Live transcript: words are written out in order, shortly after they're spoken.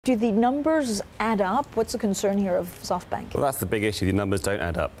Do the numbers add up? What's the concern here of SoftBank? Well, that's the big issue. The numbers don't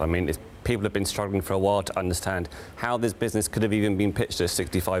add up. I mean, people have been struggling for a while to understand how this business could have even been pitched at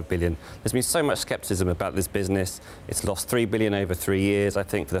 65 billion. There's been so much skepticism about this business. It's lost 3 billion over 3 years. I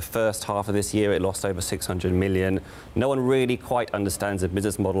think for the first half of this year, it lost over 600 million. No one really quite understands the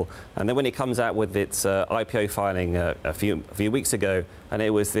business model. And then when it comes out with its IPO filing a few weeks ago, and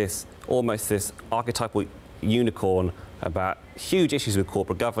it was almost this archetypal unicorn about huge issues with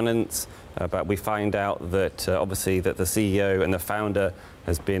corporate governance. We find out that obviously that the CEO and the founder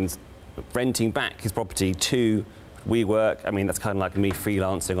has been renting back his property to WeWork. I mean, that's kind of like me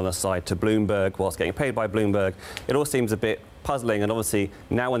freelancing on the side to Bloomberg whilst getting paid by Bloomberg. It all seems a bit puzzling, and obviously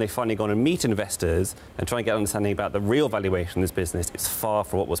now when they've finally gone and meet investors and try and get an understanding about the real valuation of this business, it's far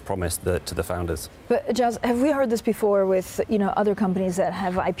from what was promised to the founders. But Giles, have we heard this before with other companies that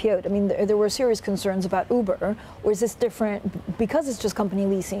have IPO'd? I mean, there were serious concerns about Uber, or is this different because it's just company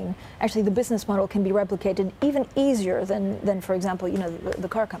leasing? Actually, the business model can be replicated even easier than for example, the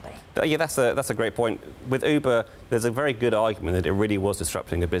car company. Yeah, that's a great point. With Uber, there's a very good argument that it really was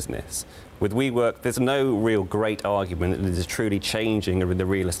disrupting a business. With WeWork, there's no real great argument that it is truly changing the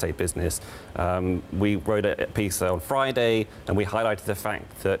real estate business. We wrote a piece on Friday, and we highlighted the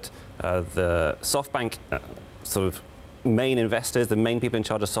fact that the SoftBank sort of main investors, the main people in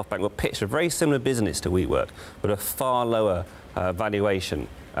charge of SoftBank, were pitched a very similar business to WeWork, but a far lower valuation.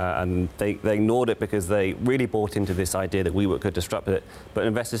 And they ignored it because they really bought into this idea that WeWork could disrupt it, but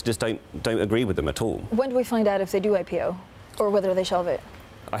investors just don't agree with them at all. When do we find out if they do IPO, or whether they shelve it?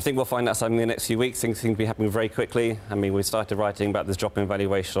 I think we'll find out something in the next few weeks. Things seem to be happening very quickly. I mean, we started writing about this drop in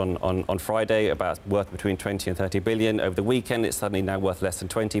valuation on Friday, about worth between 20 and 30 billion. Over the weekend, it's suddenly now worth less than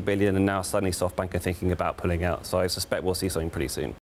 20 billion, and now suddenly SoftBank are thinking about pulling out. So I suspect we'll see something pretty soon.